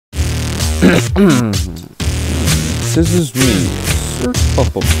This is me, Sir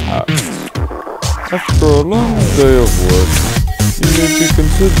Papa Pat. After a long day of work, you may be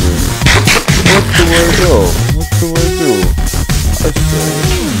considering, what do I go? What do I do? I say,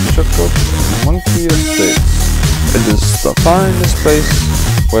 check out Monkey Estates. It is the finest place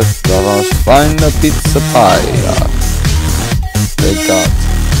with the most fine pizza pie. They got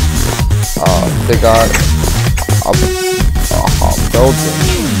Belgian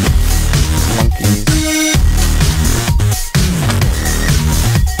monkeys.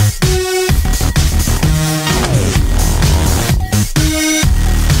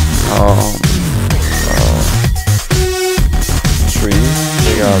 Trees.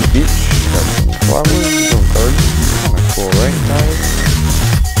 They got a beach. Got some flowers. Some gardens. Kinda cool, right, guys?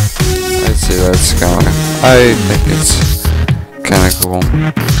 I'd say that's kinda. I think it's kinda cool.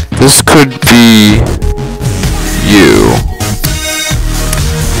 This could be you.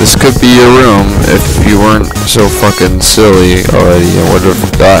 This could be your room if you weren't so fucking silly already. I would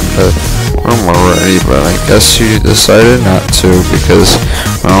have gotten the room already, but I guess you decided not to because,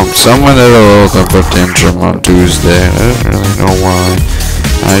 well, someone had a little temper tantrum on Tuesday. I didn't really know why.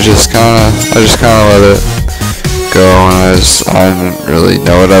 I just kinda let it go, and I didn't really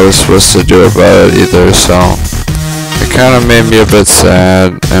know what I was supposed to do about it either, so it kinda made me a bit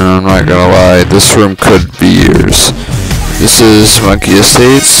sad, and I'm not gonna lie, this room could be yours. This is Monkey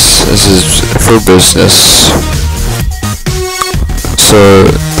Estates. This is for business. So,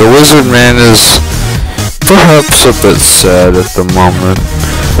 the Wizard Man is perhaps a bit sad at the moment.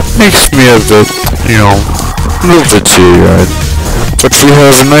 Makes me a bit, a little bit teary-eyed. But we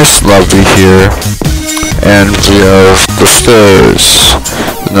have a nice lobby here, and we have the stairs.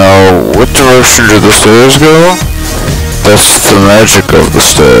 Now, what direction do the stairs go? That's the magic of the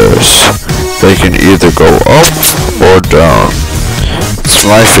stairs. They can either go up or down. It's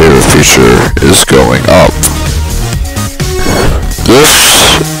my favorite feature is going up. This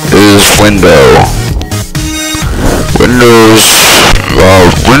is window. Windows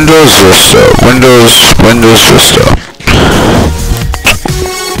Vista. Windows Vista.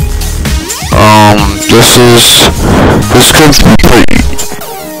 This could be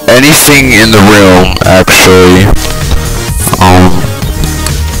anything in the room, actually.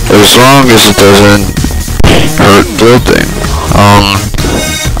 As long as it doesn't hurt building.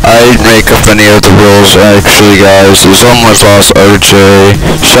 I'd make up any of the rules, actually, guys. There's all my boss, RJ.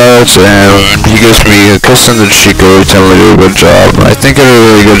 Shout out to him. He gives me a kiss on the cheek every time I do a good job. I think I did a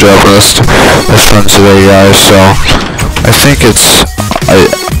really good job on this one today, guys. So I think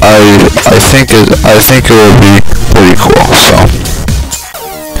I think it will be pretty cool. So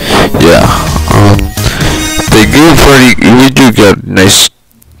yeah. We do get nice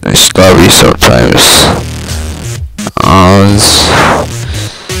lobby sometimes.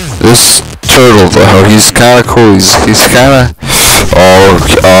 This turtle though, he's kinda cool. He's kinda oh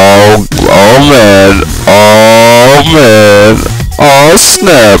man, oh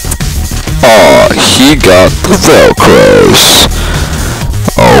snap, oh he got the Velcros.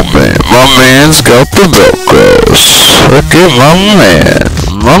 Oh man, my man's got the Velcros. Look at my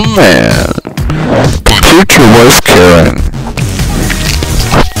man. Future wife Karen.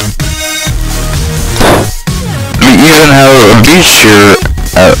 We even have a beach here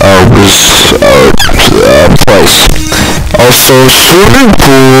at our place. Also, swimming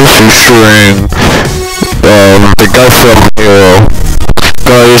pool featuring the guy from Hero.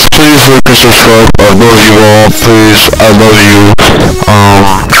 Guys, please like and subscribe. I love you all. Please, I love you.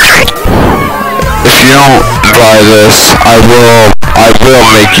 If you don't buy this, I will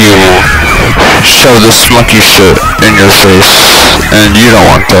make you shove this monkey shit in your face, and you don't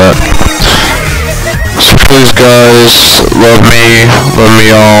want that. So please, guys, love me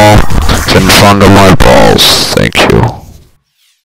all, and fond of my balls. Thank you.